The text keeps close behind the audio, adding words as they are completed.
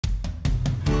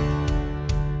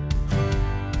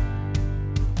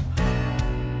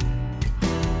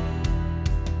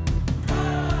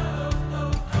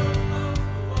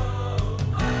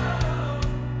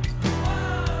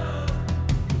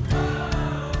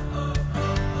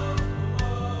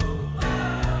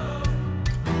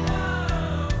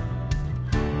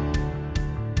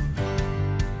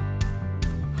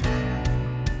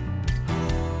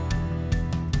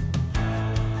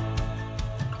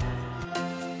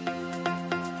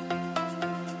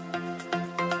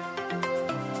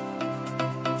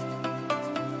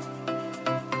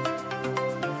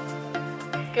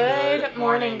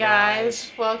Morning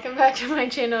guys. Welcome back to my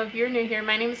channel if you're new here.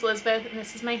 My name is Elizabeth and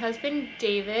this is my husband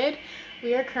David.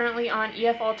 We are currently on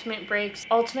EF Ultimate Break's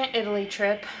Ultimate Italy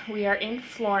trip. We are in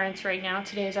Florence right now.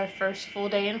 Today is our first full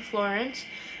day in Florence.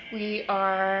 We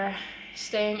are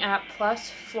staying at Plus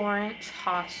Florence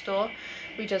Hostel.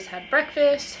 We just had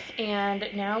breakfast and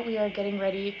now we are getting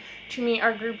ready to meet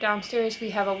our group downstairs.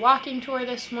 We have a walking tour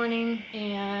this morning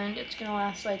and it's gonna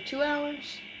last like 2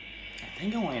 hours. I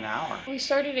think only an hour. We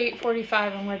started at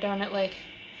 8:45 and we're done at like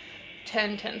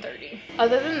 10:30.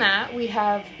 Other than that, we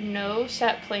have no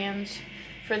set plans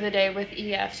for the day with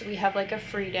EF, so we have like a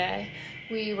free day.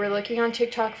 We were looking on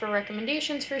TikTok for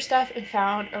recommendations for stuff and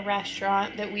found a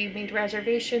restaurant that we made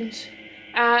reservations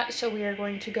at, so we are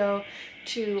going to go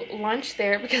to lunch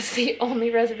there because the only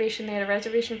reservation, they had a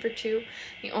reservation for 2.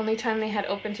 The only time they had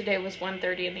open today was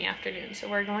 1:30 in the afternoon, so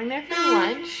we're going there for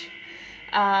lunch.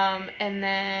 And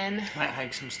then might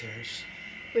hike some stairs.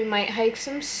 We might hike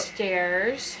some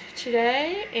stairs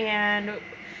today and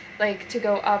like to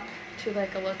go up to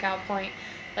like a lookout point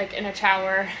like in a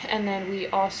tower, and then we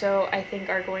also I think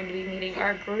are going to be meeting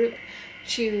our group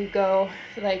to go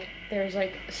like there's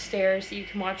like stairs that you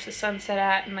can watch the sunset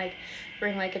at and like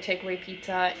bring like a takeaway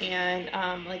pizza and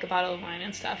like a bottle of wine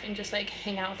and stuff and just like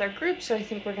hang out with our group. So I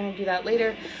think we're gonna do that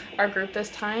later. Our group this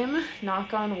time,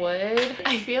 knock on wood,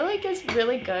 I feel like is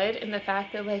really good in the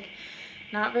fact that like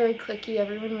not very cliquey,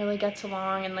 everyone really gets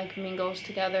along and like mingles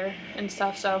together and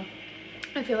stuff, so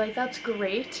I feel like that's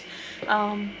great.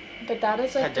 But that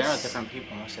is like had dinner with different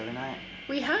people almost every night.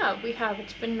 We have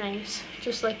it's been nice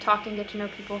just like talking, get to know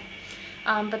people.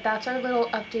 But that's our little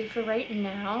update for right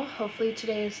now. Hopefully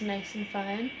today is nice and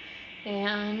fun.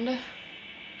 And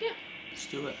yeah. Let's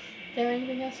do it. Is there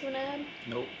anything else you want to add?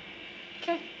 Nope.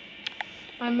 Okay.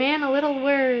 My man, a little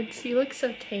words. You look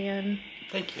so tan.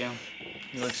 Thank you.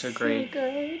 You look so great. So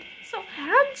good. So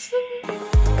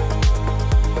handsome.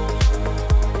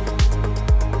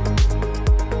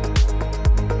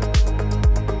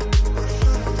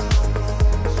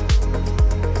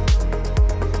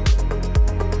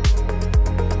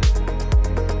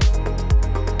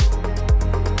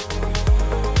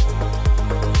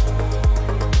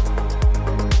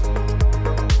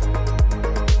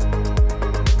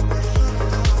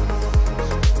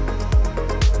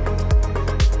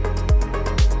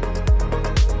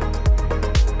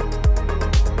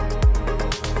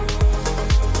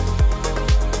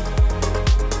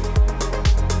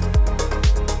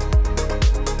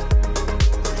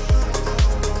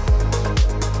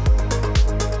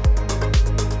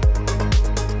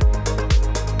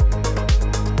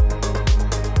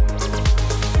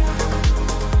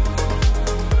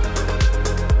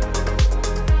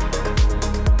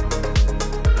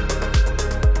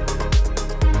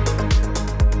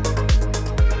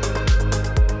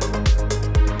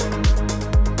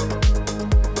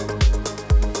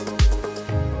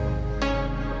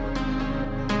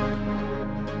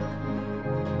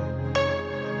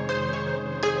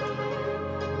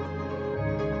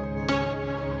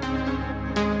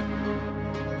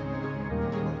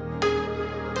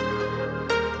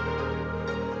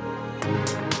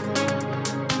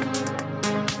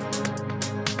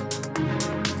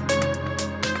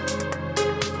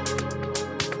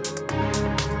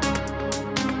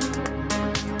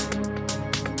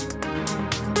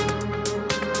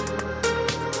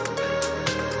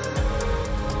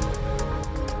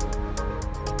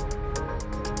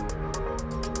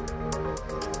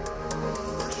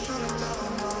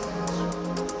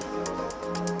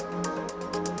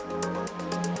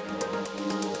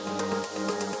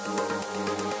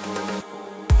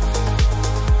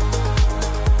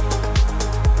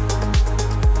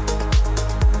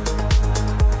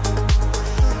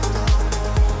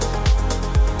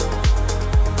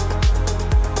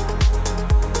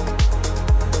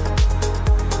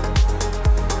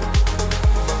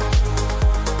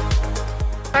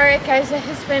 Alright guys, it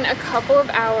has been a couple of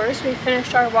hours. We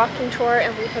finished our walking tour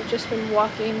and we have just been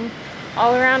walking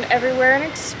all around everywhere and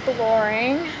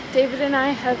exploring. David and I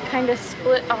have kind of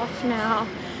split off now.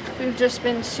 We've just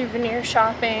been souvenir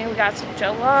shopping, we got some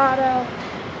gelato,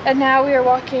 and now we are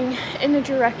walking in the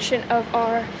direction of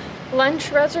our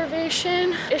lunch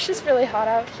reservation. It's just really hot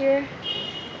out here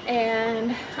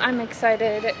and I'm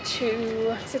excited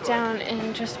to sit down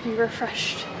and just be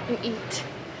refreshed and eat.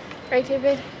 Right,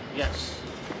 David? Yes.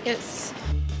 Yes.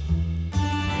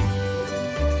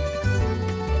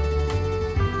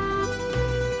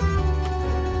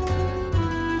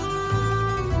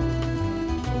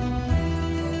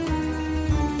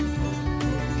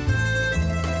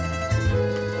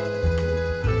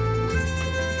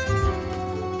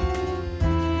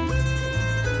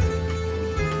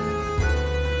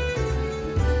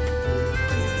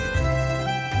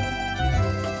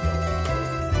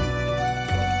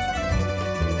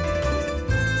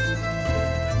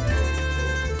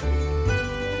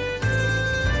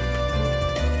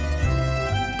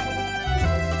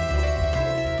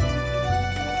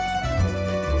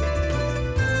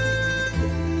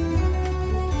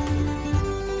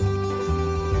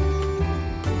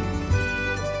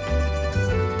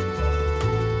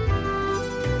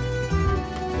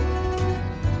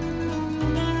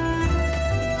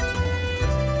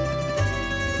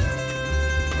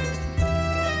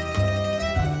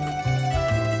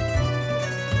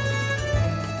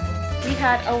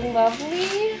 had a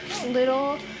lovely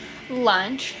little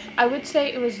lunch. I would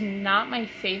say it was not my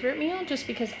favorite meal just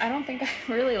because I don't think I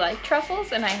really like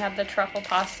truffles, and I had the truffle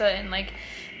pasta and like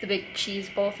the big cheese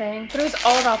bowl thing, but it was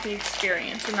all about the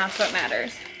experience, and that's what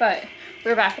matters. But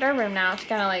we're back at our room now to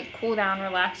kind of like cool down,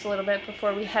 relax a little bit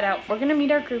before we head out. We're gonna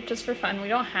meet our group just for fun. We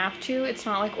don't have to. It's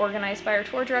not like organized by our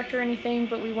tour director or anything,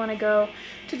 but we want to go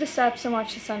to the steps and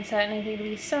watch the sunset, and I think it'll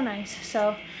be so nice.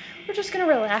 So we're just gonna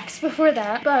relax before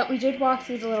that. But we did walk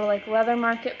through the little like leather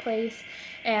marketplace,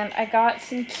 and I got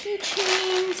some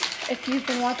keychains. If you've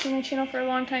been watching my channel for a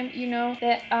long time, you know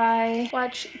that I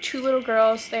watch two little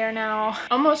girls. They are now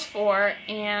almost 4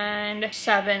 and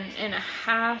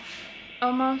 7.5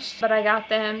 almost, but I got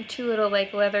them two little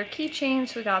like leather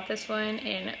keychains. We got this one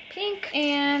in pink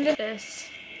and this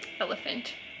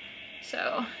elephant,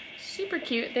 so super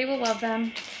cute. They will love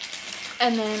them.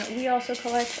 And then we also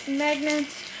collect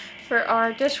magnets for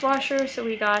our dishwasher, so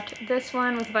we got this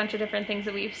one with a bunch of different things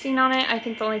that we've seen on it. I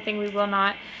think the only thing we will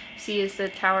not see is the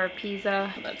Tower of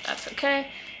Pisa, but that's okay.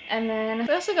 And then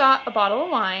we also got a bottle of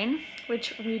wine,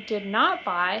 which we did not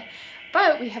buy,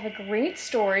 but we have a great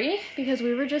story because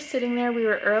we were just sitting there. We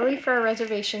were early for our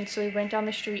reservation, so we went down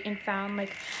the street and found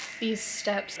like these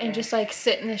steps and just like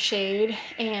sit in the shade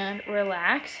and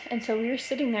relax. And so we were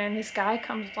sitting there, and this guy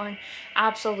comes along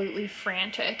absolutely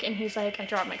frantic, and he's like, I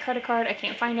dropped my credit card, I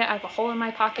can't find it, I have a hole in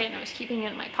my pocket, and I was keeping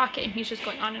it in my pocket. And he's just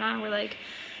going on and on. We're like,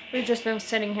 we've just been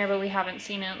sitting here but we haven't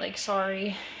seen it, like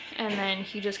sorry. And then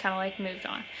he just kind of like moved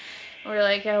on. We're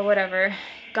like, yeah, whatever.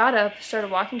 Got up, started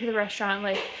walking to the restaurant.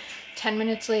 Like 10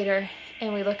 minutes later,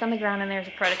 and we look on the ground and there's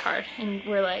a credit card, and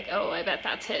we're like, oh, I bet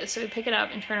that's his. So we pick it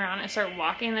up and turn around and start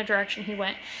walking in the direction he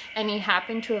went, and he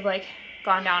happened to have like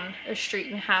gone down a street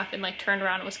and a half and like turned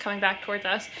around and was coming back towards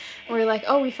us. And we're like,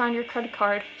 oh, we found your credit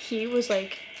card. He was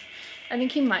like, I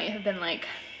think he might have been like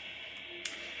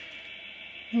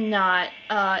not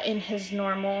in his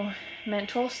normal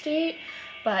mental state,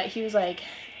 but he was like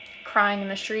crying in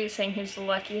the street saying he was the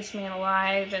luckiest man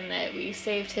alive and that we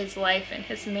saved his life and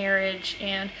his marriage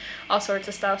and all sorts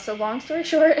of stuff. So long story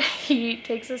short, he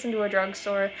takes us into a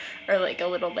drugstore, or like a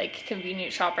little like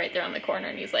convenient shop right there on the corner,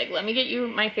 and he's like, let me get you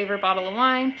my favorite bottle of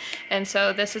wine. And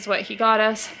so this is what he got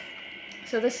us.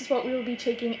 So this is what we will be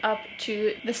taking up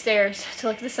to the stairs to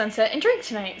look at the sunset and drink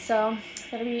tonight. So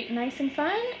that'll be nice and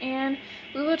fun, and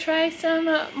we will try some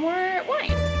more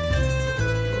wine.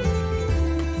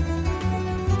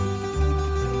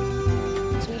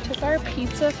 Took our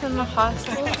pizza from the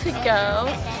hostel to go,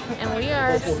 and we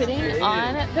are sitting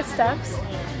on the steps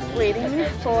waiting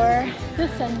for the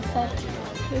sunset.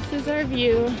 This is our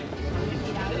view.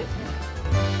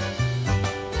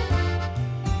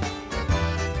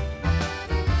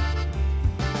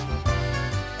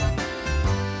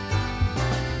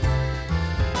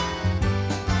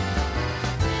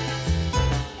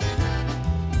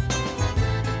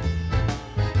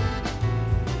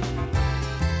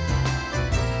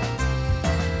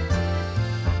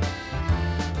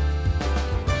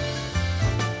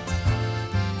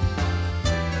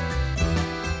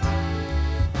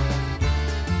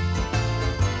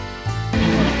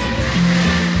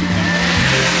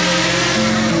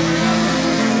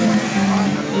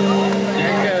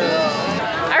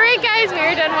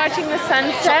 Watching the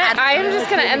sunset. I am just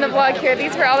gonna end the vlog here.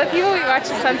 These were all the people we watched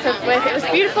the sunset with. It was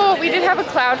beautiful. We did have a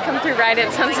cloud come through right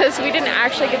at sunset, so we didn't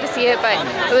actually get to see it, but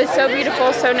it was so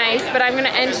beautiful, so nice. But I'm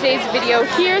gonna end today's video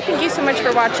here. Thank you so much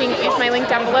for watching. Use my link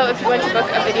down below if you want to book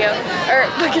a video or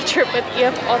book a trip with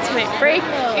EFUB Ultimate Break.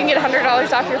 You can get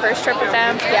 $100 off your first trip with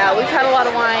them. Yeah, we've had a lot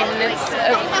of wine, and it's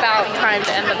about time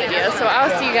to end the video. So I'll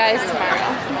see you guys tomorrow.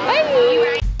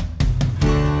 Bye!